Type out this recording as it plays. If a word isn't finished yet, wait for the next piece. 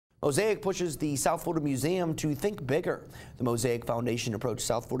Mosaic pushes the South Florida Museum to think bigger. The Mosaic Foundation approached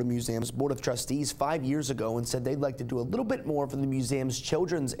South Florida Museum's Board of Trustees 5 years ago and said they'd like to do a little bit more for the museum's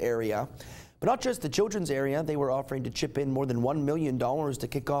children's area. But not just the children's area, they were offering to chip in more than $1 million to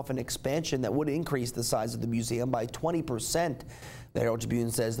kick off an expansion that would increase the size of the museum by 20%. The Herald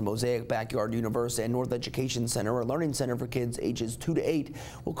Tribune says the Mosaic Backyard Universe and North Education Center, a learning center for kids ages 2 to 8,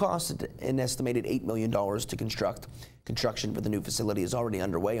 will cost an estimated $8 million to construct. Construction for the new facility is already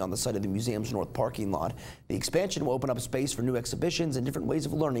underway on the site of the museum's north parking lot. The expansion will open up space for new exhibitions and different ways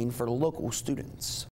of learning for local students.